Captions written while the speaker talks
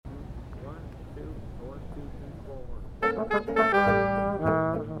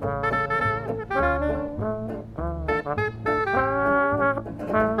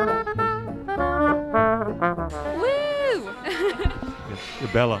Woo!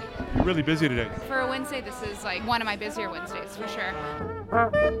 Bella, you're really busy today. For a Wednesday, this is like one of my busier Wednesdays for sure.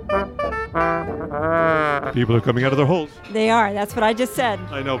 People are coming out of their holes. They are. That's what I just said.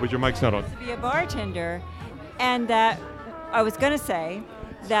 I know, but your mic's not on. To be a bartender, and that I was going to say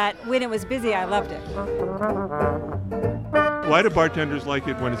that when it was busy, I loved it. Why do bartenders like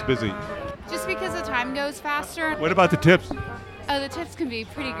it when it's busy? Just because the time goes faster. What about the tips? Oh, the tips can be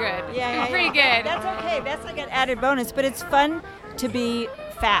pretty good. Yeah, Pretty good. That's okay. That's like an added bonus, but it's fun to be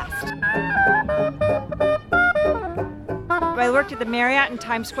fast. I worked at the Marriott in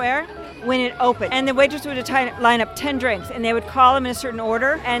Times Square when it opened, and the waitress would line up 10 drinks, and they would call them in a certain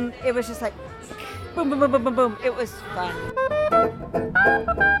order, and it was just like boom, boom, boom, boom, boom, boom. It was fun.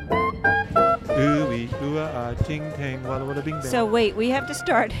 Ooh-wee, ooh-ah, ting tang, walla walla bing bang. So wait, we have to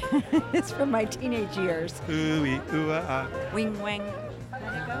start. It's from my teenage years. Ooh-wee, ooh-ah, Wing wang,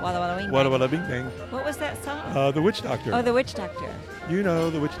 walla walla wing. walla bang. walla bing bang. What was that song? The Witch Doctor. Oh, the Witch Doctor. You know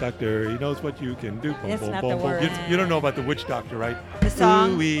the Witch Doctor. He knows what you can do. Boom, That's boom, not boom, the boom. word. You don't know about the Witch Doctor, right? The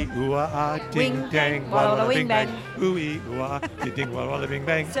song. Ooh-wee, ooh-ah, ting Wing tang, bang, walla walla walla bing bing bang. Ooh-wee, ooh-ah, ting ting, walla walla bing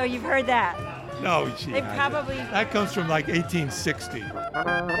bang. So you've heard that. No, she They hasn't. probably- That comes from like 1860.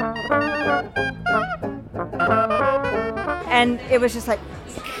 And it was just like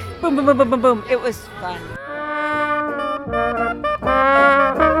boom, boom, boom, boom, boom, boom. It was fun.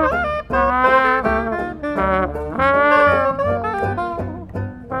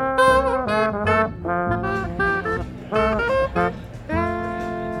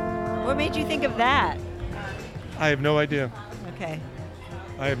 What made you think of that? I have no idea. Okay.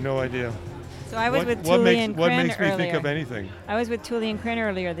 I have no idea. So I was What- with what Tully makes, and what Kren makes me earlier. think of anything? I was with Tully and Kren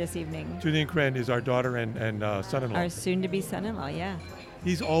earlier this evening. Julian Kren is our daughter and son-in-law. Our soon-to-be son-in-law, yeah.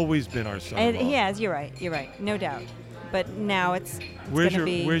 He's always been our And son-in-law. he has, you're right, no doubt. But now it's Where's gonna your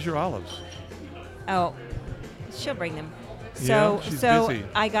be. Where's your olives? Oh, she'll bring them. Yeah, So, she's so busy.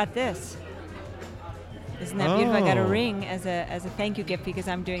 I got this. Isn't that beautiful? I got a Oh. ring as a thank you gift because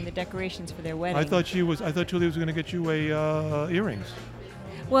I'm doing the decorations for their wedding. I thought Julie was going to get you a earrings.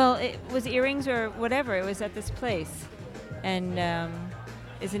 Well, it was earrings or whatever. It was at this place, and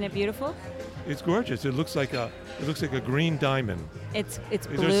isn't it beautiful? It's gorgeous. It looks like a green diamond. It's Is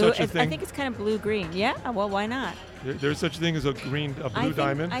blue. there such a I thing? think it's kind of blue green. Yeah. Well, why not? There's such a thing as a blue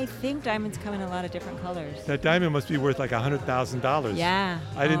diamond. I think diamonds come in a lot of different colors. That diamond must be worth like $100,000. Yeah.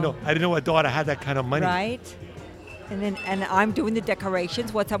 I didn't know. I didn't know a daughter had that kind of money. Right. And I'm doing the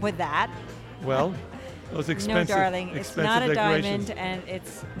decorations. What's up with that? Well, those expensive. No, darling, it's expensive not a decorations. diamond, and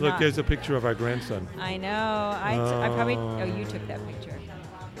it's Look, not. there's a picture of our grandson. I know. I probably. Oh, you took that picture.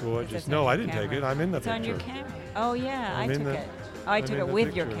 Gorgeous. That's No, on I your didn't take camera. it. I'm in the It's picture. on your camera. Oh yeah, I'm I in took the- it. Oh, I I'm took in it the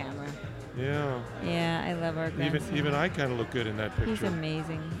with your picture. camera. Yeah. Yeah, I love our grandson. Even I kind of look good in that picture. He's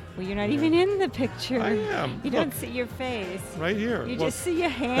amazing. Well, you're not even in the picture. I am. You don't Look. see your face. Right here. You Well, just see your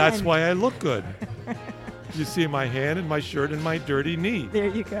hand. That's why I look good. You see my hand and my shirt and my dirty knee. There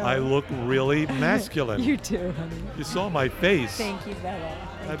you go. I look really masculine. You do, honey. You saw my face. Thank you, Bella.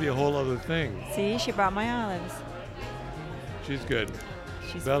 That'd be a whole other thing. See, she brought my olives. She's good.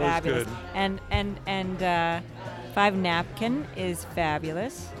 She's Bella's fabulous. good. And Five Napkin is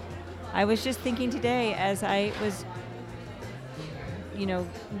fabulous. I was just thinking today as I was,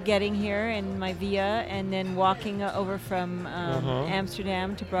 getting here in my Via and then walking over from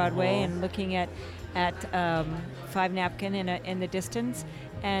Amsterdam to Broadway and looking at Five Napkin in the distance,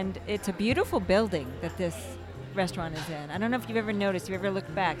 and it's a beautiful building that this restaurant is in. I don't know if you've ever noticed, you've ever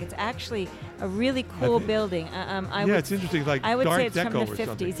looked back. It's actually a really cool building. It's interesting, like I would Art say it's from Deco the or 50s.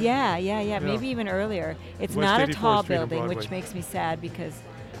 something. Yeah, maybe even earlier. It's West not a 84th tall Street on building, which Broadway. makes me sad because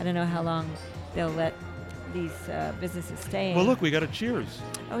I don't know how long they'll let these businesses stay in. Well, look, we got a Cheers.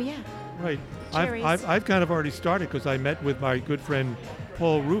 Oh, yeah. Right. Cherries. I've kind of already started because I met with my good friend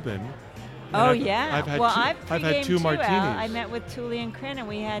Paul Rubin. and Oh, I've- yeah. I've had well, two, I've I've had pre-gamed two too, martinis. Al. I met with Tully and Kren,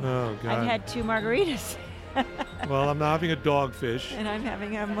 and Oh, God. I've had 2 margaritas. Well, I'm having a dogfish And I'm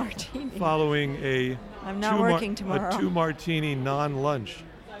having a martini. following a I'm not working tomorrow. a 2-martini non-lunch.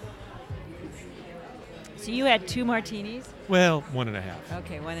 So you had 2 martinis? Well, 1.5.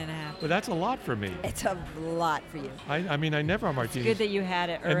 Okay, 1.5. But that's a lot for me. It's a lot for you. I mean, I never have martinis. Good that you had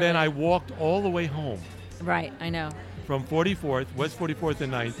it early. And then I walked all the way home Right, I know. from 44th, West 44th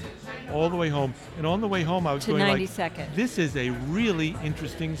and 9th, all the way home. And on the way home, I was To going 92nd. like, this is a really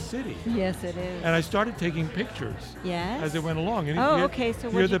interesting city. Yes, it is. And I started taking pictures Yes. as I went along. And Oh, here- okay.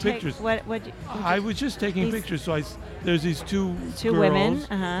 So here are what the you take? pictures. What? I was just taking these- pictures, so There's these two girls women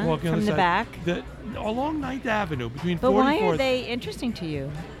walking on from the side. back. Along 9th Avenue between 44th. But why are they interesting to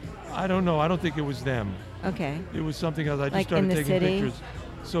you? I don't know. I don't think it was them. Okay. It was something else. I just Like started in the taking city? pictures.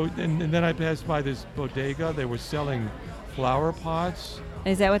 So and then I passed by this bodega. They were selling flower pots.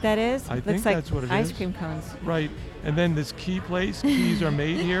 Is that what that is? I Looks think like that's what it ice is. cream cones. Right. And then this key place. Keys are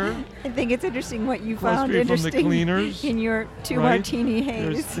made here. I think it's interesting what you Across found street from the interesting cleaners, in your two right? martini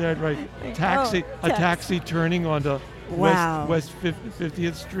haze. There's that, right. Like, Taxi. oh, A taxi turning onto Wow. West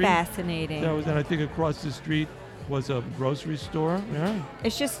 50th Street. Fascinating. That was, and I think across the street was a grocery store. Yeah.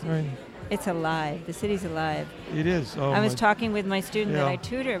 It's just, Right. it's alive. The city's alive. It is. Oh, I was my- talking with my student that Yeah. I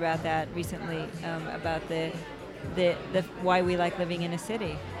tutor about that recently, about the why we like living in a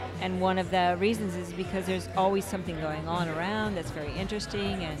city. And one of the reasons is because there's always something going on around that's very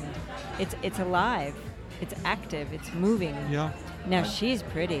interesting, and it's alive, it's active, it's moving. Yeah. Now she's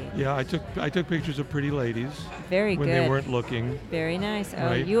pretty, Yeah. I took pictures of pretty ladies very when good, they weren't looking. very nice. Oh,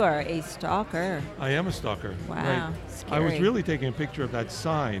 Right. you are a stalker. I am a stalker. Wow, Right. I was scary. really taking a picture of that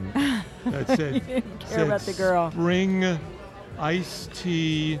sign that said, care about the girl. Spring iced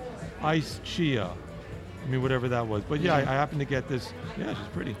tea, iced chia. I mean, whatever that was. But yeah, Yeah. I happened to get this. Yeah, she's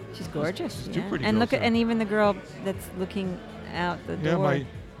pretty. She's gorgeous. She's two yeah. pretty And girls look at, there. and even the girl that's looking out the Yeah, door.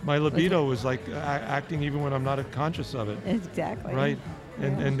 my libido was like acting even when I'm not conscious of it. Exactly. Right.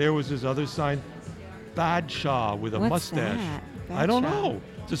 And Yeah. and there was this other sign, Badshah with a What's mustache. that? I don't Badshah. know.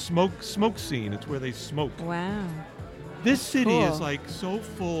 It's a smoke scene. It's where they smoke. Wow. This city cool. is like so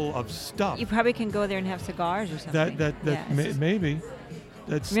full of stuff. You probably can go there and have cigars or something. that Yeah, it's just- maybe.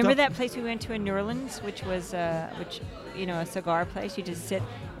 That's Remember stuff. that place we went to in New Orleans, which was a cigar place? You just sit,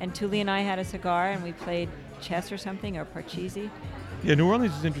 and Thule and I had a cigar, and we played chess or something, or parcheesi. Yeah, New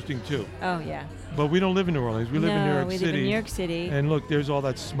Orleans is interesting too. Oh yeah. But we don't live in New Orleans. We live in New York we City. live in New York City. And look, there's all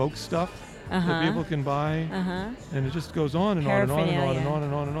that smoke stuff Uh-huh. that people can buy. Uh-huh. And it just goes on and on and on and on and on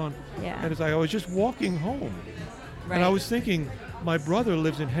and on and on. Yeah. And it's like I was just walking home. Right. And I was thinking, my brother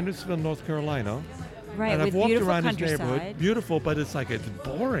lives in Hendersonville, North Carolina. right, and I've with walked beautiful around his countryside. neighborhood. Beautiful, but it's like it's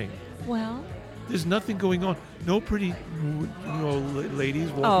boring. Well, There's nothing going on. No pretty ladies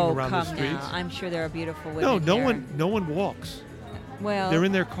walking oh around come the streets. now! I'm sure there are beautiful women. No here. one walks. Well, They're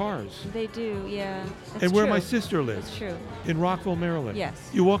in their cars. They do, yeah. That's And where true. my sister lives. That's true. In Rockville, Maryland. Yes.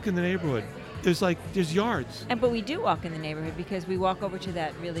 You walk in the neighborhood. There's yards. But we do walk in the neighborhood because we walk over to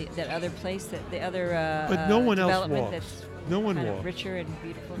that other place, the other But no one else development walks. that's No one kind walks. of richer and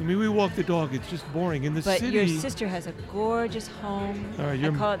beautiful. I mean, we walk the dog. It's just boring. In the But city. your sister has a gorgeous home. All right, I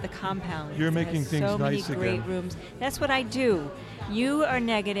you're- call it the compound. you're It making has things so nice many great again. rooms. That's what I do. You are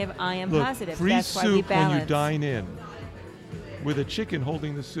negative. I am Look, positive. free That's why we soup when balance. you dine in, with a chicken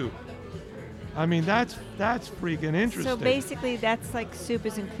holding the soup. I mean, that's freaking interesting. So basically, that's like soup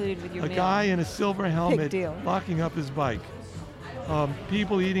is included with your a meal. guy in a silver helmet deal. locking up his bike.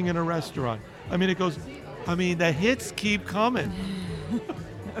 People eating in a restaurant. I mean, the hits keep coming.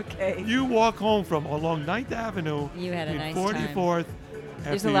 Okay. You walk home from along 9th Avenue. You had a in nice 44th.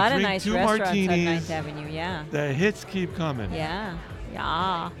 There's after a you lot of drink nice two restaurants on martinis, 9th Avenue. Yeah. the hits keep coming. Yeah.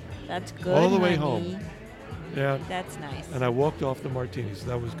 Yeah. That's good. All the way honey. home. Yeah. That's nice. And I walked off the martini, so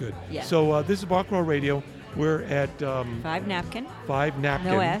that was good. Yeah. So this is Barcrow Radio. We're at 5 Napkin 5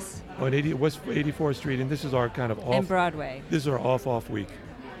 Napkin. No S. On West 84th Street, and this is our kind of off. and Broadway. This is our off week.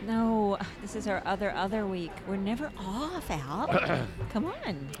 No, this is our other week. We're never off, Al. Come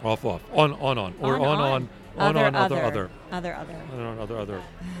on. Off. On. Or on. Other. Other.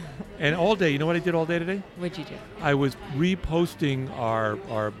 And all day, you know what I did all day today? What'd you do? I was reposting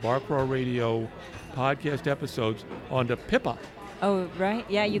our Barcrow Radio podcast episodes onto Pippa. Oh, right.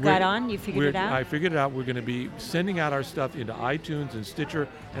 Yeah, you got on. You figured it out. I figured it out. We're going to be sending out our stuff into iTunes and Stitcher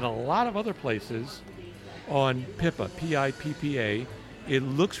and a lot of other places on Pippa, Pippa. It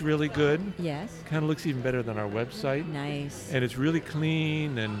looks really good. Yes. Kind of looks even better than our website. Nice. And it's really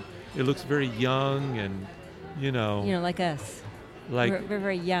clean, and it looks very young, and like us. like We're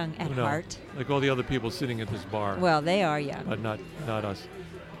very young at heart. like all the other people sitting at this bar. Well, they are young. But not us.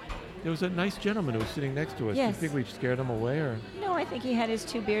 There was a nice gentleman who was sitting next to us. Yes. Do you think we scared him away, or? No, I think he had his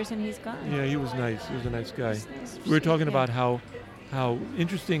 2 beers and he's gone. Yeah, he was nice. He was a nice guy. He's nice. We were talking Yeah. about how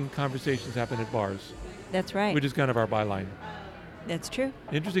interesting conversations happen at bars, That's right. which is kind of our byline. That's true.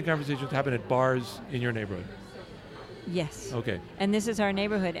 Interesting conversations happen at bars in your neighborhood. Yes. Okay. And this is our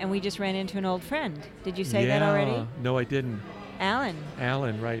neighborhood, and we just ran into an old friend. Did you say that already? No, I didn't. Alan.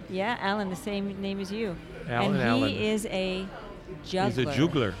 Alan, right. Yeah, Alan, the same name as you. Alan. And he is a juggler. He's a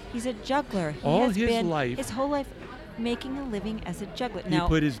juggler. He's a juggler. He All has his been life- his whole life making a living as a juggler. He Now,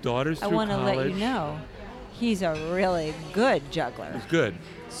 put his daughters I through want to college. let you know, He's a really good juggler. He's good.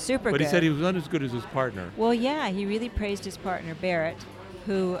 Super But good. he said he was not as good as his partner. Well, yeah, he really praised his partner Barrett,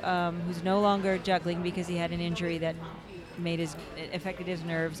 who's no longer juggling because he had an injury that affected his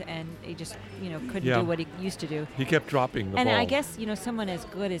nerves, and he just couldn't Yeah. do what he used to do. He kept dropping the And ball. I guess someone as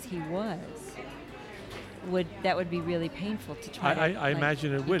good as he was would be really painful to try. I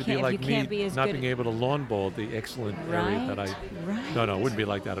imagine it would be like me not being able to lawn bowl the excellent area that I. Right. No, it wouldn't be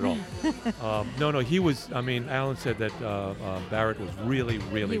like that at all. No, he was. I mean, Alan said that Barrett was really,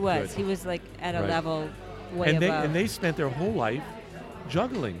 really He was. good. He was like at a Right. level way and above. they spent their whole life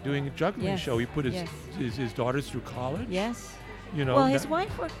juggling, doing a juggling Yes, show. He put yes. his daughters through college. Yes. Well, his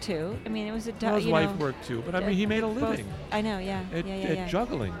wife worked too. I mean, it was a. his wife worked too, but I mean, he made a both- living I know. Yeah. at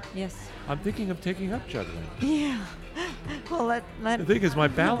juggling. Yes. I'm thinking of taking up juggling. Yeah. Well, let The thing is, my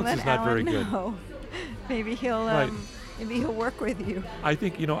balance let is not very Alan good. know. Maybe he'll Right. maybe he'll work with you. I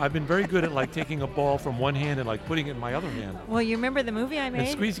think I've been very good at like taking a ball from one hand and like putting it in my other hand Well, you remember the movie I and made?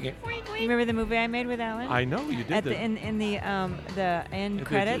 squeezing it. You remember the movie I made with Alan? I know you did At that. the in the end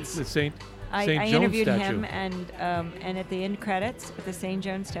credits. The Saint I Joan interviewed statue. him, and at the end credits, at the Saint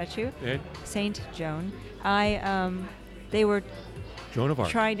Joan statue, Saint Joan, they were Joan of Arc.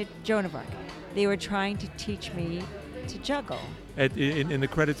 Joan of Arc. They were trying to teach me to juggle. In the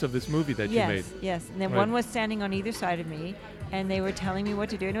credits of this movie that you made. Yes. And then Right. one was standing on either side of me, and they were telling me what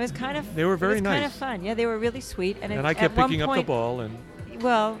to do, and it was kind of They were very it was kind of nice. fun. Yeah, they were really sweet. And I kept at one picking up the point- ball and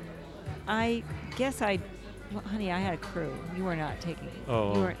Well, I guess well, honey, I had a crew. You were not taking.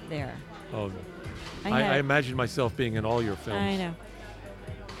 Oh. You weren't there. oh, I I imagine myself being in all your films. I know.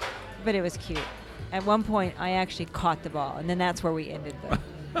 But it was cute. At one point, I actually caught the ball, and then that's where we ended.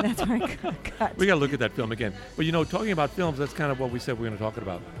 That's where I got. We got to look at that film again. But talking about films, that's kind of what we said we were going to talk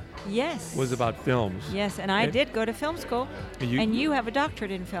about. Yes. Was about films. Yes, and I And- did go to film school, And you- you have a doctorate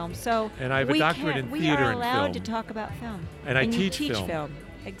in film, so And I have a doctorate in we theater are and allowed film. to talk about film. And I you teach teach film.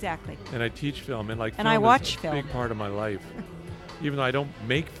 Exactly. And I teach film, and like And I film watch is a film. big part of my life. Even though I don't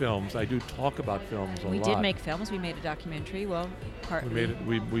make films, I do talk about films a lot. We did make films. We made a documentary. Well, partly.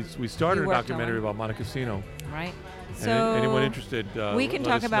 We made it. We started We a worked on documentary one. about Right. Montecasino. And So anyone interested, we can let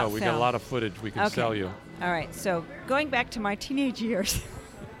talk us about know. We got a film. lot of footage we can Okay. sell you. All right. So going back to my teenage years.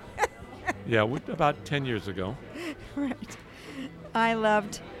 Yeah, about 10 years ago. Right. I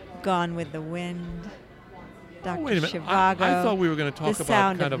loved Gone with the Wind, Dr. Wait a minute. Zhivago, I thought we were going to talk The about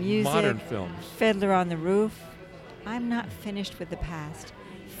Sound kind of of Music, modern films. Fiddler on the Roof. I'm not finished with the past.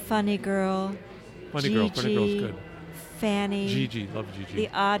 Funny Girl, Funny Girl's Gigi, good. Fanny, Gigi, love Gigi. The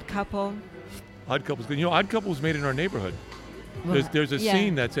Odd Couple. Odd Couple's good. Odd Couple was made in our neighborhood. There's a Yeah,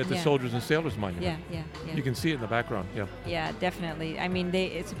 scene that's at the yeah. Soldiers and Sailors Monument. Yeah. You can see it in the background. Yeah. Yeah, definitely. I mean,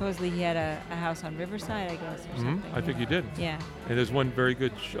 supposedly he had a house on Riverside, I guess, or something. I think he did. Yeah. And there's one very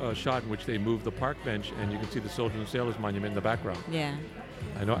good shot in which they move the park bench, and you can see the Soldiers and Sailors Monument in the background. Yeah.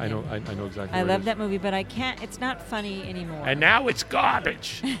 I know exactly. I where it love is. that movie, but I can't. It's not funny anymore. And now it's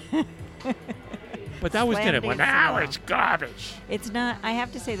garbage. But that was in it. Well, Slam now dance it's garbage. It's not. I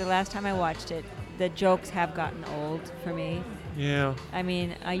have to say, the last time I watched it, the jokes have gotten old for me. Yeah. I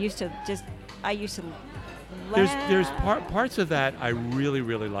mean, I used to. There's parts of that I really,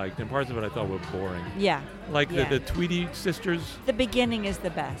 really liked, and parts of it I thought were boring. Yeah. Like yeah. the Tweety sisters. The beginning is the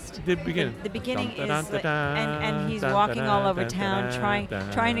best. The beginning. The beginning Dun, is dun, like, dun, and he's dun, walking dun, all over dun, town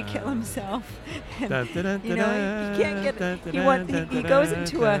dun, trying to dun, kill himself. And, dun, dun, dun, you know, he can't dun, get. dun, He dun, goes dun,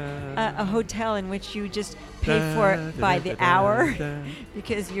 into a hotel in which you just pay for it by the hour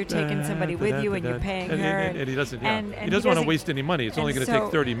because you're taking somebody with you and you're paying her. And he doesn't. and he doesn't want to waste any money. It's only and going to so-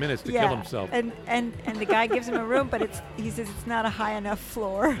 take 30 minutes to yeah, kill himself. And the guy gives him a room, but he says it's not a high enough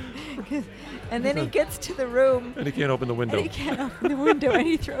floor. And then he gets to the room. And he can't open the window. And he can't open the window, and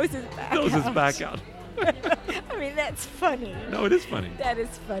he throws his back Throws out. his back out. I mean, that's funny. No, it is funny. That is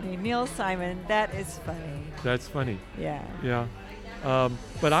funny. Neil Simon, that is funny. That's funny. Yeah. Yeah.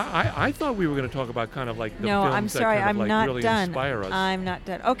 But I thought we were going to talk about kind of like the No, films I'm that sorry, kind of I'm like not really done. inspire us. I'm not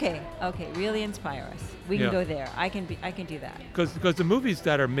done. Okay, really inspire us. We can Yeah. go there. I can do that. Because the movies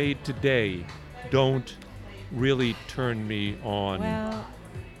that are made today don't really turn me on Well,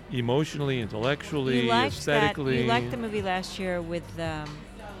 emotionally, intellectually, you liked aesthetically. that. You liked the movie last year with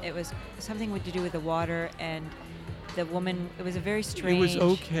it was something to do with the water and the woman. It was a very strange. It was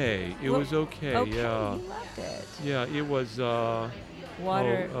okay. It Well, was okay. Okay, Yeah. you loved it. Yeah. It was.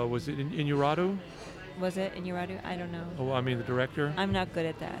 Water. Was it Inarritu? Was it in Uradu? I don't know. Oh, I mean the director. I'm not good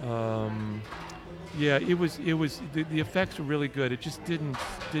at that. Yeah. It was. The effects were really good. It just didn't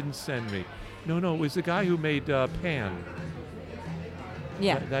send me. No. It was the guy who made Pan.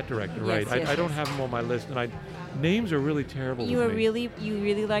 Yeah. That director, Yes, right? yes, I don't yes. have him on my list, and names are really terrible. You with were me. you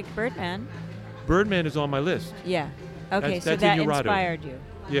really liked Birdman. Birdman is on my list. Yeah. Okay, That's- so that's that Iñárritu. inspired you.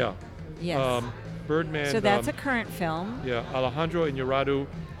 Yeah. Yes. Birdman. so that's a current film. Yeah, Alejandro Iñárritu,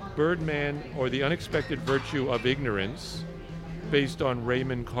 Birdman, or the Unexpected Virtue of Ignorance, based on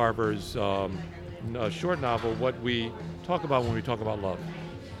Raymond Carver's short novel, What We Talk About When We Talk About Love.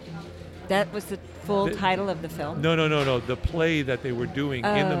 That was the full The- title of the film? No. The play that they were doing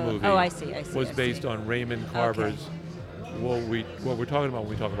in the movie Oh, I see. was based on Raymond Carver's What We're Talking About When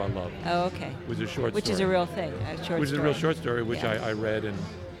We Talk About Love. Oh, okay. Was a short Which story. is a real thing, a short Which is story. a real short story, which Yeah. I read and.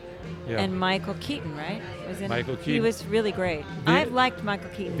 Yeah. And Michael Keaton, right? Was in it? Michael He Keaton. was really great. There- I've liked Michael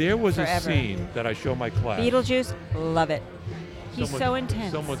Keaton There was forever. a scene that I show my class. Beetlejuice, love it. He's so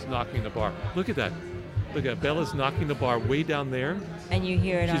intense. Someone's knocking the bar. Look at that. Look at Bella's knocking the bar way down there, And you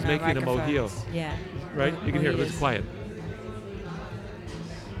hear it She's on our making a mojito. microphones. Yeah. right? You can hear it. Listen Mojitos. quiet.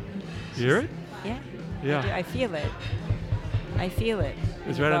 You hear it? Yeah. Yeah. I do. I feel it. I feel it.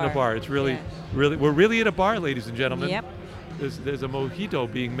 It's in right on the bar. It's really, Yeah. really. We're really at a bar, ladies and gentlemen. Yep. There's a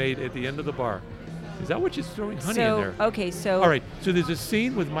mojito being made at the end of the bar. Is that what you're throwing honey in there? Okay, so All right. So there's a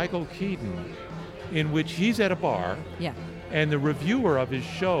scene with Michael Keaton, in which he's at a bar, yeah. and the reviewer of his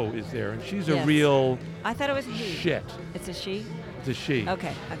show is there, and she's a Yes. real I thought it was a he. shit. It's a she? It's a she.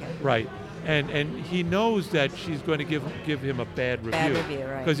 Okay. Right. And he knows that she's going to give him a bad review. Bad review,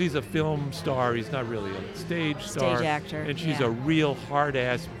 right. Because he's a film star. He's not really a stage star. Stage actor, And she's yeah. a real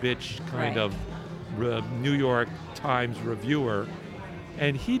hard-ass bitch kind Right. of New York Times reviewer.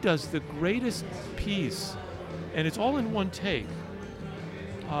 And he does the greatest piece, and it's all in one take.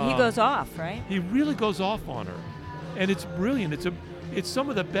 He goes off, right? He really goes off on her, and it's brilliant. It's some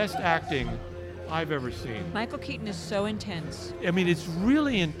of the best acting I've ever seen. Michael Keaton is so intense. I mean, it's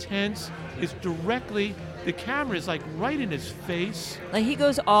really intense. It's directly, the camera is like right in his face. Like he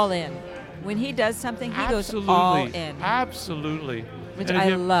goes all in. When he does something, he Absolutely. goes all in. Absolutely. Which And if I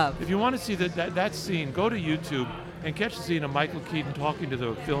you- love. If you want to see that scene, go to YouTube and catch the scene of Michael Keaton talking to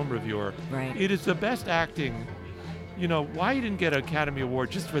the film reviewer. Right. It is the best acting. You know, why he didn't get an Academy Award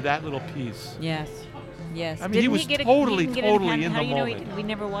just for that little piece? Yes. Yes. I mean, he Didn't was get totally, he didn't get an totally Academy- in How the do you know moment. we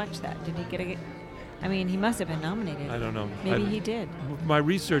never watched that? Did he get a? I mean, he must have been nominated. I don't know. Maybe I- he did. My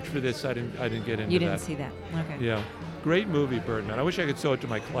research for this, I didn't get into You that. didn't see that. Okay. Yeah. Great movie, Birdman. I wish I could show it to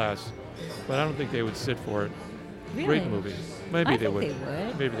my class, but I don't think they would sit for it. Really? Great movie. Maybe I they think would. they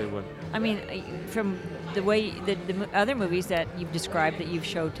would. Maybe they would. I mean, from the way the other movies that you've described that you've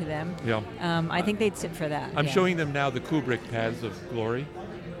showed to them, Yeah. I think they'd sit for that. I'm yeah. showing them now the Kubrick Paths of Glory.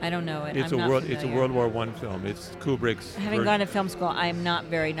 I don't know it. It's I'm a not world. It's a familiar. World War I film. It's Kubrick's. Having version. gone to film school, I'm not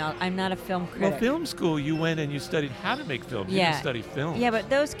very. I'm not a film critic. Well, film school, you went and you studied how to make films. You Yeah. didn't study film. Yeah, but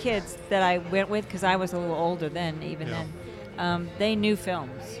those kids that I went with, because I was a little older then, even Yeah. then, they knew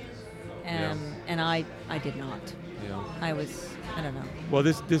films, Yeah. and I did not. Yeah. I don't know. Well,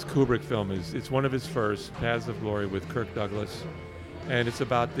 this Kubrick film it's one of his first, Paths of Glory with Kirk Douglas, and it's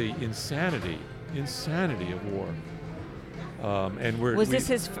about the insanity of war. And Was this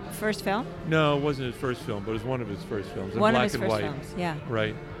his first film? No, it wasn't his first film, but it was one of his first films. in One of black his and first white. films. Yeah.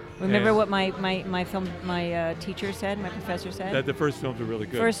 Right. Remember And what my teacher said, my professor said? that the first films are really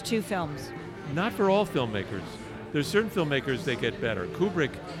good. First two films. Not for all filmmakers. There's certain filmmakers that get better.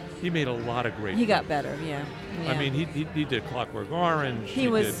 Kubrick, he made a lot of great. He got films. better, yeah. I mean, he did Clockwork Orange. He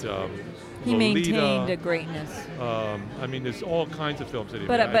was- did, he Lolita. maintained a greatness. I mean, there's all kinds of films that he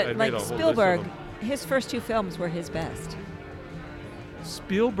But made. I but made like a whole list of Spielberg, them. his first two films were his best.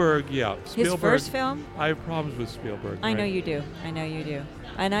 Spielberg, yeah. His Spielberg. first film? I have problems with Spielberg. I know right? you do. I know you do.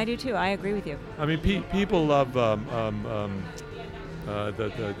 And I do too. I agree with you. I mean, people love the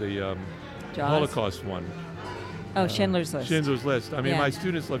Jaws? Holocaust one. Oh, Schindler's List. Schindler's List. I mean, Yeah. my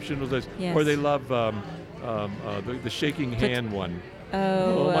students love Schindler's List, Yes. or they love the shaking hand one.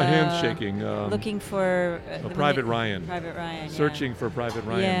 Oh, my hand's shaking. Looking for Private Ryan. Private Ryan. yeah. Searching for Private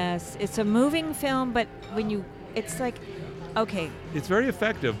Ryan. Yes, it's a moving film, but it's like, okay, It's very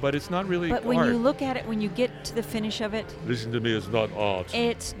effective, but it's not really but when art. you look at it, when you get to the finish of it, Listen to me, it's not art.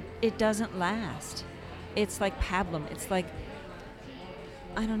 it doesn't last. It's like pablum. It's like,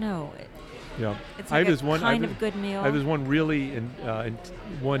 I don't know. Yeah. It's I like have a this one. kind of good meal. I have this one really,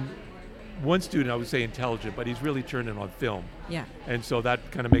 one student I would say intelligent, but he's really turned it on film, Yeah. and so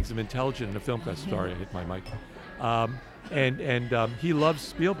that kind of makes him intelligent in a film class. Sorry, I hit my mic. And he loves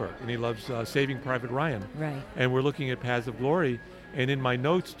Spielberg, and he loves Saving Private Ryan. Right. And we're looking at Paths of Glory, and in my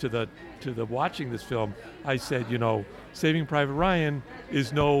notes to the watching this film, I said, Saving Private Ryan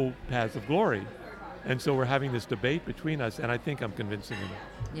is no Paths of Glory. And so we're having this debate between us, and I think I'm convincing him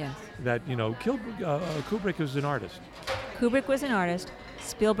Yes. that, Kubrick is an artist. Kubrick was an artist.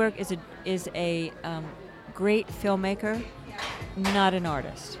 Spielberg is a great filmmaker, not an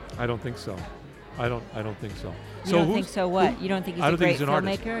artist. I don't think so. I don't think so. You don't think so? What? You don't think he's I a don't great think he's an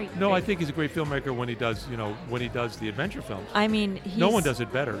artist. filmmaker? No, I think he's a great filmmaker when he does, when he does the adventure films. I mean, No one does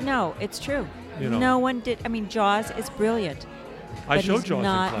it better. No, it's true. You know. No one did. I mean, Jaws is brilliant. I but showed he's Jaws in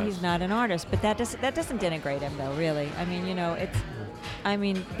not, class. He's not an artist, but that doesn't denigrate him, though. Really, I mean, it's. I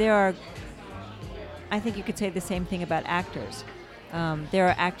mean, there are. I think you could say the same thing about actors. There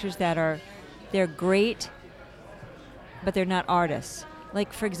are actors that they're great, but they're not artists.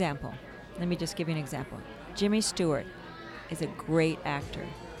 Like, for example, let me just give you an example. Jimmy Stewart is a great actor.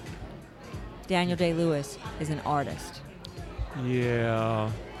 Daniel Day-Lewis is an artist. Yeah,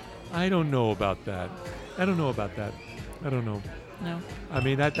 I don't know about that. I don't know. No? I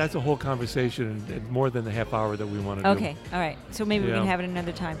mean, that's a whole conversation and more than the half hour that we want to do. Okay, all right. So maybe we Yeah. can have it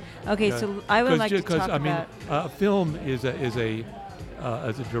another time. Okay, Yeah. so I would like to talk I mean, about... a film is a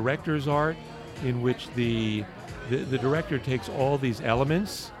director's art in which the director takes all these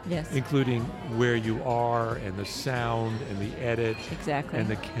elements, Yes. including where you are and the sound and the edit Exactly. and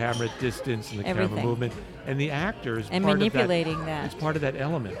the camera distance and the Everything. camera movement, and the actors And part manipulating of that. It's part of that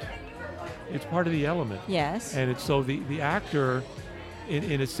element. It's part of the element. Yes. And it's so the actor,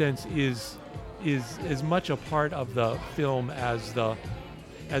 in a sense, is as much a part of the film as the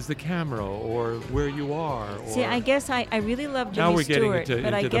camera or where you are. See, I guess I really love Now Jimmy we're getting Stewart, into-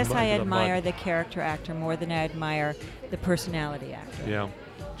 but I into the guess mud- I into the admire mud. the character actor more than I admire the personality actor. Yeah,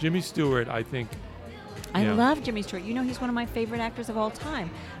 Jimmy Stewart, I think. I yeah. love Jimmy Stewart. He's one of my favorite actors of all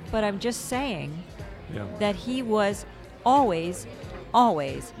time. But I'm just saying Yeah. that he was always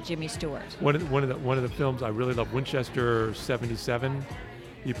Jimmy Stewart. One of the films I really love, Winchester '77.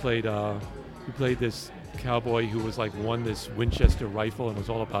 He played this cowboy who was like won this Winchester rifle and was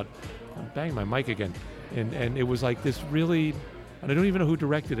all about. I'm banging my mic again, and it was like this really, and I don't even know who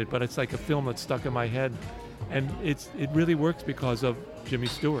directed it, but it's like a film that's stuck in my head, and it really works because of Jimmy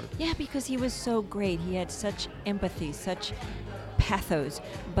Stewart. Yeah, because he was so great. He had such empathy, such pathos,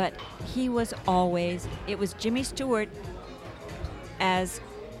 but it was Jimmy Stewart as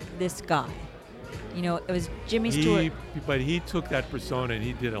this guy. It was Jimmy Stewart. But he took that persona and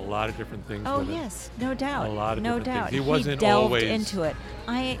he did a lot of different things Oh with it. yes, no doubt. A lot of no different doubt. things. He wasn't delved always- into it.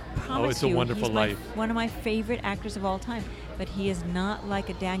 I promise It's a you, Wonderful he's Life. one of my favorite actors of all time. But he is not like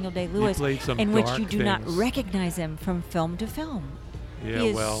a Daniel Day-Lewis, played some in which dark you do not things. recognize him from film to film. Yeah, he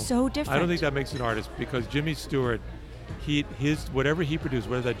is well, so different. I don't think that makes an artist because Jimmy Stewart, whatever he produced,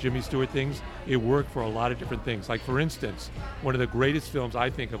 whether that Jimmy Stewart things, it worked for a lot of different things. Like for instance, one of the greatest films I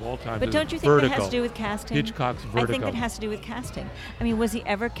think of all time But is don't you think Vertigo. that has to do with casting? Hitchcock's Vertigo. I think it has to do with casting. I mean, was he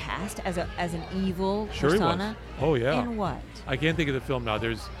ever cast as an evil Sure persona? he was. Oh yeah. In what? I can't think of the film now.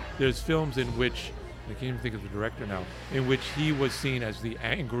 There's films in which I can't even think of the director now, in which he was seen as the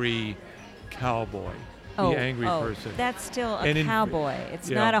angry cowboy, the angry person. That's still a And in- cowboy. It's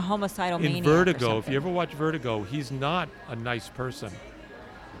yeah. not a homicidal maniac. In or Vertigo, if something. you ever watch Vertigo, he's not a nice person.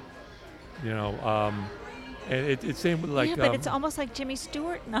 And it's same with like. yeah, but it's almost like Jimmy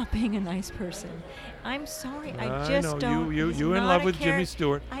Stewart not being a nice person. I'm sorry, I just know. don't. You he's in not love a with Jimmy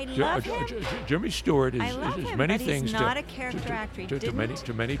Stewart. I love him. Jimmy Stewart is, I love is him, many but things he's not a character actor. He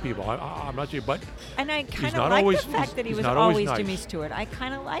to many people. I'm not sure, but And I kind of not like always- the fact that he he's was not always always nice. Jimmy Stewart. I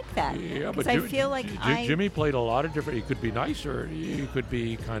kind of like that. yeah, because but I feel like Jimmy played a lot of different. He could be nice or he could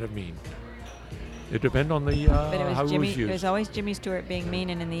be kind of mean. It depends on the But it how was he Jimmy. was It used. was always Jimmy Stewart being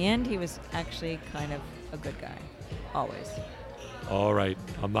mean, and in the end, he was actually kind of a good guy. Always. All right,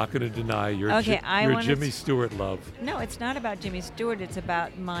 I'm not going to deny your Okay, I your wanna Jimmy s- Stewart love. No, it's not about Jimmy Stewart. It's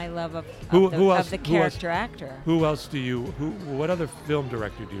about my love of Who the else- of the who else- character actor. Who else do you? What other film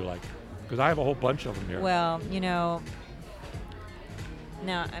director do you like? Because I have a whole bunch of them here. Well,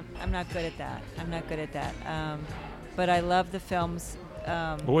 no, I'm not good at that. I'm not good at that. But I love the films.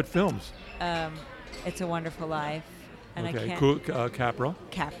 Well, what films? It's a Wonderful Life, and I Okay, can't. Capra.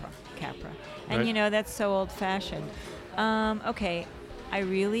 Capra. Right. And that's so old-fashioned. Okay, I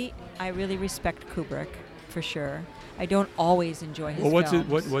really respect Kubrick for sure. I don't always enjoy his Well,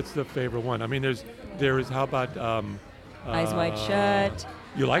 films. what's the favorite one? I mean, there is. How about Eyes Wide Shut.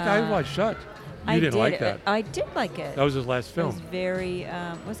 You like Eyes Wide Shut? You didn't like that. I did like it. That was his last It was film. very.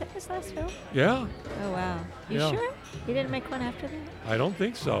 Was that his last film? Yeah, Oh wow. You Yeah. sure? He didn't make one after that? I don't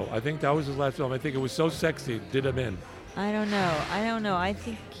think so. I think that was his last film. I think it was so sexy, it did him in. I don't know. I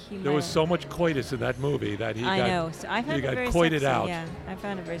think he. There was might- so much coitus in that movie that he I got. know. So I found he it got very coited sexy. out. Yeah, I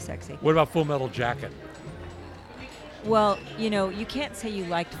found it very sexy. What about Full Metal Jacket? Well, you can't say you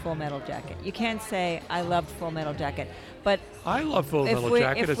liked Full Metal Jacket. You can't say I loved Full Metal Jacket. But I love Full if Metal we're,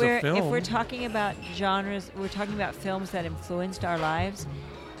 Jacket if as we're a film. if we're talking about genres, we're talking about films that influenced our lives.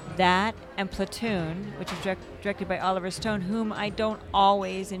 that and Platoon, which is directed by Oliver Stone, whom I don't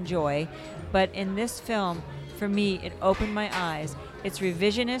always enjoy, but in this film, for me, it opened my eyes. It's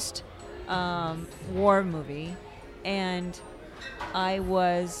revisionist war movie, and I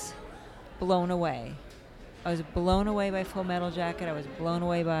was blown away. I was blown away by Full Metal Jacket. I was blown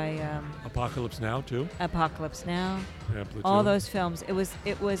away by Apocalypse Now too. Apocalypse Now. Yeah, Platoon. All those films. It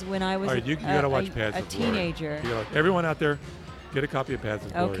was when I was All right, you gotta watch Paths a of Glory. teenager. Everyone out there, get a copy of Paths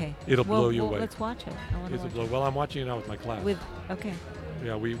of Glory. Okay. It'll Well, blow you away. Let's watch it. I wanna It'll watch blow. it. Well, I'm watching it now with my class. Okay.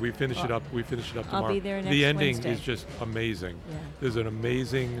 Yeah, we finish it up. We finish it up tomorrow. I'll be there next The ending Wednesday. is just amazing. Yeah. There's an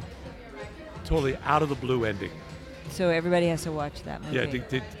amazing, totally out of the blue ending. So everybody has to watch that movie. Yeah, to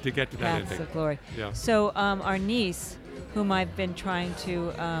get to that Paths ending. of Glory. Yeah. So our niece, whom I've been trying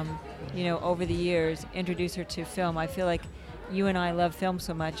to, over the years, introduce her to film. I feel like you and I love film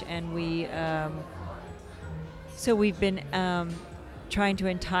so much, and we've been trying to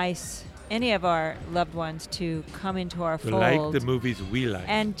entice any of our loved ones to come into our fold. Like the movies we like.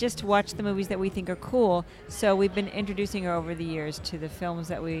 And just to watch the movies that we think are cool. So we've been introducing her over the years to the films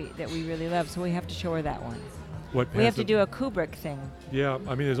that we really love. So we have to show her that one. We have to do a Kubrick thing. Yeah,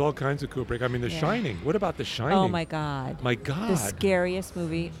 I mean, there's all kinds of Kubrick. I mean, The Shining. What about The Shining? Oh my God! My God! The scariest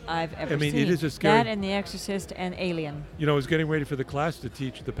movie I've ever seen. I mean, it is a scary. That and The Exorcist and Alien. You know, I was getting ready for the class to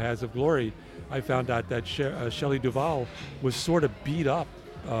teach the Paths of Glory. I found out that Shelley Duvall was sort of beat up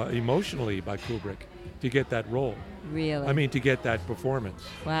emotionally by Kubrick to get that role. Really? I mean, to get that performance.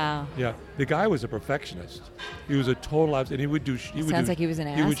 Wow. Yeah, the guy was a perfectionist. He was a total and he would do. Sounds like he was an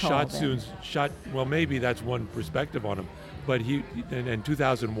He would asshole shot. Well, maybe that's one perspective on him. But he in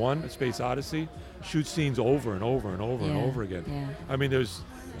 2001, A Space Odyssey, shoots scenes over and over and over and over again. Yeah. I mean, there's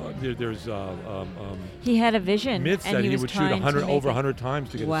he had a vision. myths and that he was would shoot trying to make over it- 100 times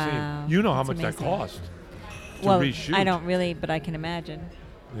to get Wow, a scene. You know how that's much that amazing. cost to Well, reshoot. I don't really, but I can imagine.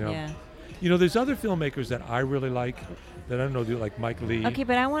 Yeah. Yeah. You know, there's other filmmakers that I really like that I don't know, like Mike Lee. Okay,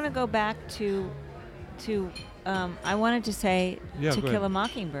 but I want to go back to I wanted to say Yeah, To go Kill ahead. a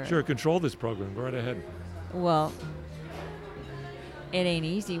Mockingbird. Sure, control this program. Go right ahead. Well, it ain't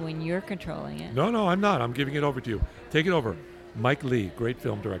easy when you're controlling it. No, I'm not. I'm giving it over to you. Take it over. Mike Lee, great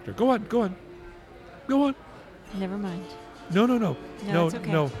film director. Go on. Never mind. No. No, it's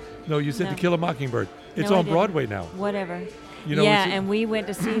okay. No, you said No. To Kill a Mockingbird. It's No, I on didn't. Broadway now. Whatever. You know, yeah, it's- and we went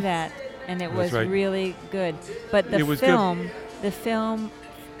to see that, and it That's was right. really good. But It was the film,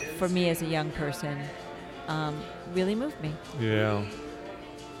 for me as a young person, really moved me. Yeah.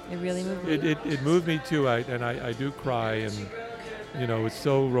 It really moved me. It moved me too. I do cry, and you know, it's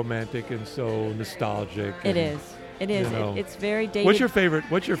so romantic and so nostalgic. It and, is. It is. you know. It's very dated. What's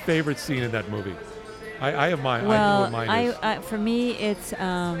your favorite scene in that movie? I have mine. I know Well, what mine is. for me, it's.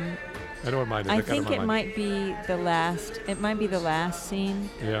 I know what mine is. I got think in my it mind. might be the last. It might be the last scene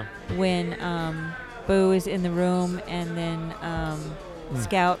Yeah. when Boo is in the room, and then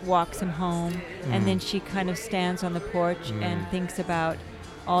Scout walks him home, and then she kind of stands on the porch and thinks about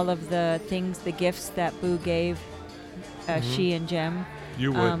all of the things, the gifts that Boo gave she and Jem.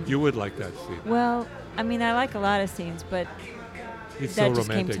 You would like that scene. Well, I mean, I like a lot of scenes, but It's that so just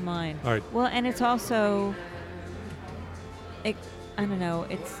romantic. came to mind. All right. Well, and it's also, I don't know,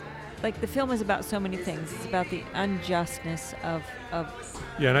 it's like the film is about so many things. It's about the unjustness of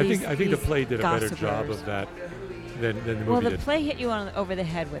Yeah, and I these- think the these play did a better job gossipers. of that than the movie Well, the did. play hit you over the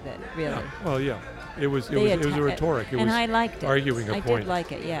head with it, really. Yeah. Well, yeah. It was a They rhetoric. It and was I liked it. arguing a I point. did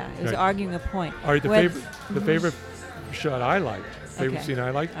like it, yeah. It was Right. arguing a point. All right, the Whether- favorite shot I liked, favorite Okay. scene I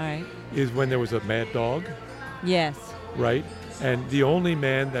liked, All right. is when there was a mad dog, Yes. right? And the only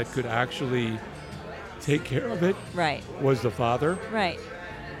man that could actually take care of it Right. was the father. Right.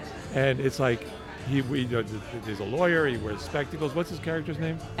 And it's like, there's a lawyer, he wears spectacles. What's his character's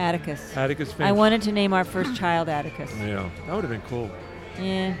name? Atticus. Atticus Finch. I wanted to name our first child Atticus. Yeah, that would have been cool.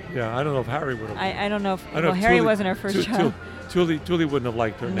 Yeah. Yeah, I don't know if Harry would have. I don't know if. I don't know Well, if Harry Thule- wasn't our first child. Thule wouldn't have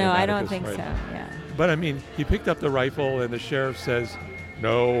liked her name. No, I don't Atticus, think right? so. Yeah. But I mean, he picked up the rifle, and the sheriff says,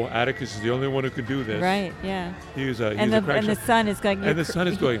 "No, Atticus is the only one who can do this." Right. Yeah. He's a And the son is going. And the son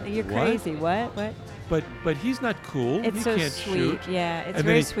is going, You're "What?" crazy. What? What? But he's not cool. It's he so can't sweet. shoot. Yeah. It's And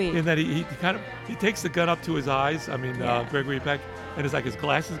very then sweet. And then he kind of takes the gun up to his eyes. I mean, Yeah. Gregory Peck, and it's like his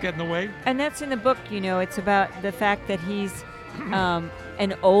glasses get in the way. And that's in the book, it's about the fact that he's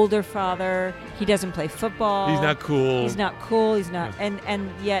an older father. He doesn't play football. He's not cool. He's not cool. He's not, and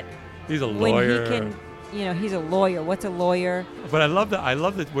yet He's a when lawyer. he can he's a lawyer. What's a lawyer? But I love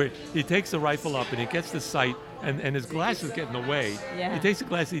that where he takes the rifle up and he gets the sight, and his glasses get in the way. Yeah. He takes the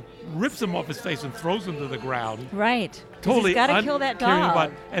glass, he rips them off his face and throws them to the ground. Right. 'Cause Totally he's got to kill that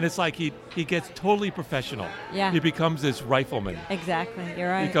dog. And it's like he gets totally professional. Yeah. He becomes this rifleman. Exactly. You're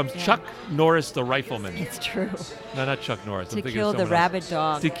right. He becomes yeah. Chuck Norris, the rifleman. It's true. No, not Chuck Norris. I'm To thinking kill of the someone else. rabid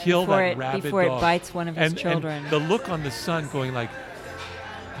dog. To kill before that it, rabid before dog. it bites one of his children. And the look on the son going like,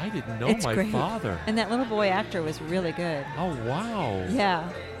 I didn't know It's my great. father. And that little boy actor was really good. Oh, wow. Yeah.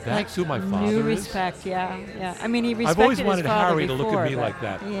 That's who my father New is? respect, yeah. I mean, he respected I've always his wanted father Harry to look at before, me but- like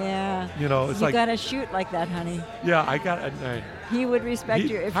that. Yeah. You know, it's you like, gotta shoot like that, honey. yeah, I got. He would respect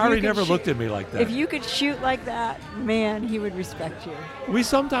you. If Harry you could never shoot- looked at me like that. If you could shoot like that, man, he would respect you. We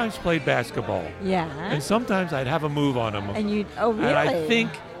sometimes played basketball, Yeah. and sometimes I'd have a move on him. And you, oh really? And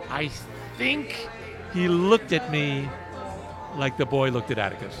I think he looked at me like the boy looked at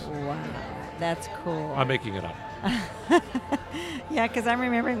Atticus. Wow, that's cool. I'm making it up. Yeah, because I'm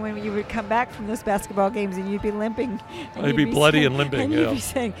remembering when you would come back from those basketball games and you'd be limping. And I'd you'd be bloody saying- and limping, And yeah. you'd be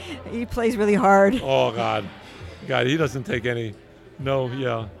saying, he plays really hard. Oh God, he doesn't take any. No,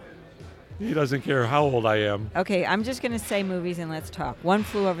 yeah, he doesn't care how old I am. Okay, I'm just going to say movies and let's talk. One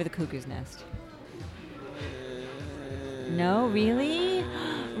Flew Over the Cuckoo's Nest. No, really?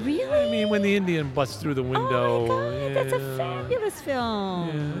 Really? I mean, when the Indian busts through the window. Oh my God, that's a yeah. fabulous film.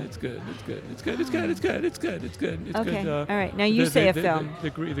 Yeah, it's good. It's good. It's good. It's good. It's good. It's good. It's good. It's Okay, good. all right. Now you say a film. The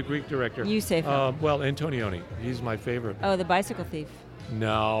Greek director. You say a film. Well, Antonioni. He's my favorite. Oh, The Bicycle Thief.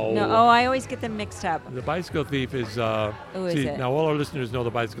 No. No, oh, I always get them mixed up. The Bicycle Thief is. Who is it? Now all our listeners know The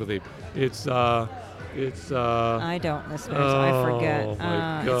Bicycle Thief. It's. I don't, listeners. I forget. Oh,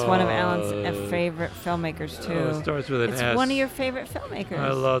 my It's one of Alan's God. favorite filmmakers, too. It starts with an It's S. one of your favorite filmmakers.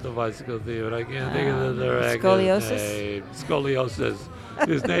 I love The Bicycle Thief, but I can't think of the director's Scoliosis? name. Scoliosis.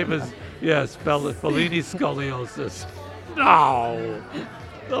 His name is, spell it, Fellini Scoliosis. No!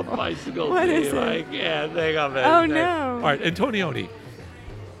 The Bicycle What Thief. is it? I can't think of it. Oh, no. All right, Antonioni.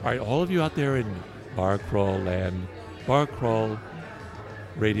 All right, all of you out there in Bar Crawl Land, Bar Crawl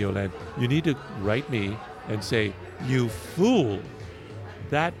Radio Land, you need to write me and say, you fool,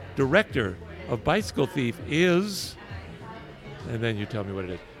 that director of Bicycle Thief is, and then you tell me what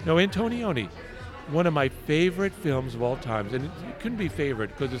it is. No, Antonioni, one of my favorite films of all times, and it couldn't be favorite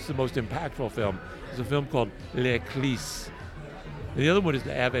because it's the most impactful film. It's a film called L'Eclisse. And the other one is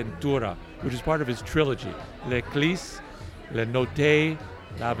La Aventura, which is part of his trilogy. L'Eclisse, Le Notte,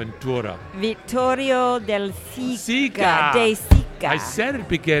 L'Aventura. Vittorio del Sica. Sica. De Sica. I said it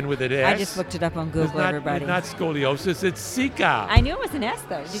began with an S. I just looked it up on Google, It's not, everybody. It's not scoliosis, it's Sika. I knew it was an S,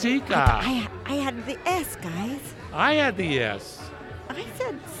 though. Did you- Sica. I had the S, guys. I had the S. I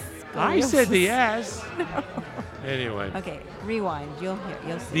said I said the scoliosis. S. Anyway, Okay, rewind. You'll hear.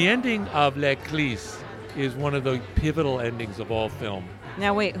 You'll see. the ending of L'Eclisse is one of the pivotal endings of all film.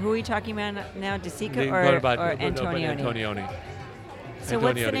 Now, wait. Who are we talking about now? De Sica They- or what about- Antonioni? Antonioni. So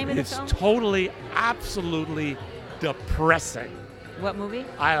what's the Antonioni. name of the It's film? totally, absolutely depressing. What movie?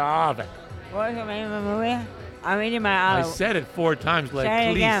 I love it. What's the name of the movie? I'm reading my I said it 4 times.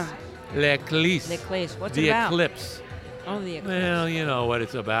 Say it again. L'Eclisse. L'Eclisse. What's The it about? eclipse. Oh, the eclipse. Well, you know what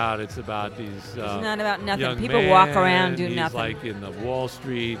it's about. It's about these. It's not about nothing. Young People walk around, man. do He's nothing. like in the Wall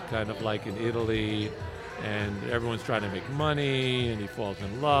Street, kind of like in Italy, and everyone's trying to make money, and he falls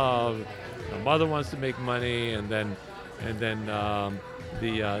in love. The mother wants to make money, and then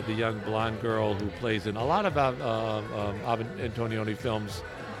the young blonde girl who plays in a lot of Antonioni films,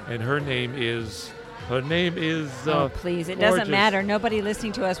 and her name is. Oh, please. It gorgeous. doesn't matter. Nobody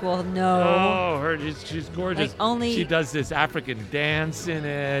listening to us will know. Oh, she's gorgeous. Like, only- she does this African dance in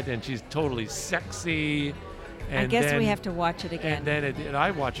it, and she's totally sexy. And I guess then, we have to watch it again. And then and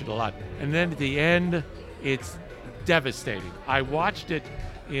I watch it a lot. And then at the end, it's devastating. I watched it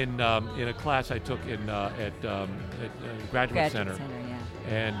in a class I took at Graduate Center.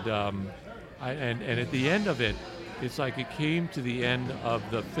 Yeah. And at the end of it, it's like it came to the end of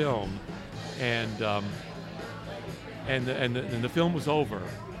the film, and the film was over.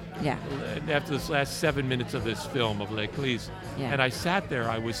 Yeah. After this last 7 minutes of this film of L'Eclisse, Yeah. and I sat there,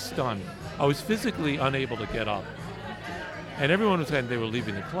 I was stunned. I was physically unable to get up, and everyone was saying they were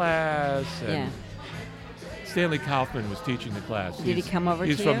leaving the class. And Yeah. Stanley Kaufman was teaching the class. Did he come over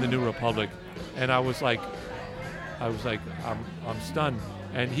He's to from you? the New Republic, and I was like, I'm stunned.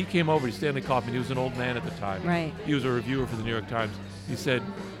 And he came over to Stanley Kaufman. He was an old man at the time. Right. He was a reviewer for the New York Times. He said,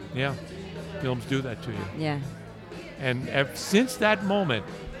 "Yeah, films do that to you." Yeah. And since that moment,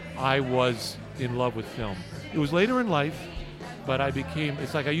 I was in love with film. It was later in life, but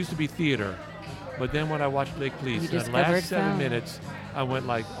it's like I used to be theater. But then when I watched L'Eclisse, You that discovered last 7 film. minutes, I went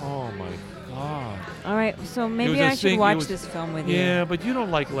like, oh my God. All right, so was maybe a I should thing- it watch was- this film with you. Yeah, but you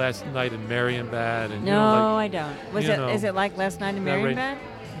don't like Last Night in Marienbad, and you No, don't I don't. Was you it? know, Is it like Last Night in that right- Marienbad?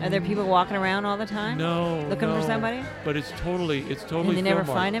 Are there people walking around all the time? No, Looking for no. somebody? But it's totally And they never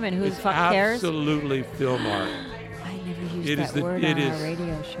film art. find him, and who the It's fuck cares? Absolutely film art. I never used It is that the- word it on is- our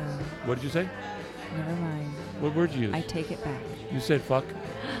radio show. What did you say? Never mind. What word did you use? I take it back. You said fuck?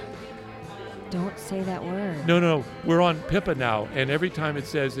 Don't say that word. No. We're on Pippa now, and every time it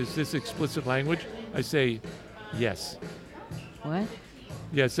says, "Is this explicit language?" I say, "Yes." What?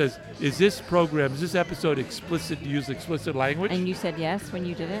 Yeah, it says, "Is this program, is this episode explicit? Use explicit language?" And you said yes when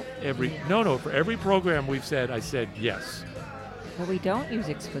you did it? No. For every program we've said, I said yes. But we don't use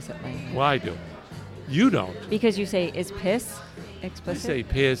explicit language. Well, I do. You don't. Because you say, is piss I explicit? say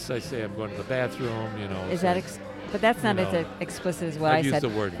piss. I say I'm going to the bathroom. You know. Is so- that but that's not you as know, explicit as what I've I used said. the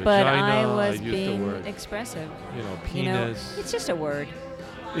word but vagina, I was I've used the being word, expressive. you know, You know, penis. it's just a word.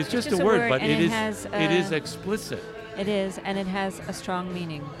 It's just just a a word, word, but and it it is has, it is explicit. It is, and it has a strong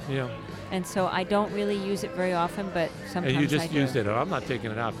meaning. Yeah. And so I don't really use it very often, but sometimes And you I just do. used it, and I'm not taking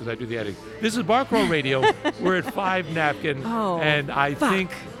it out because I do the editing. This is Bar Crawl Radio. We're at 5 Napkin, Oh, and I think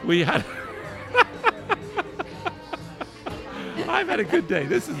we had. I've had a good day.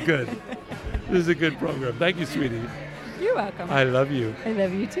 This is good. This is a good program. Thank you, sweetie. You're welcome. I love you. I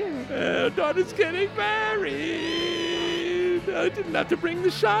love you too. Daughter's getting married. I didn't have to bring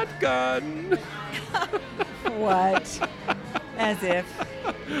the shotgun. What? As if.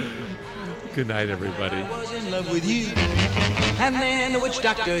 Good night, everybody. I was in love with you. And then the witch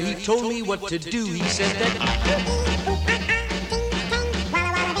doctor, he told me what to do. He said that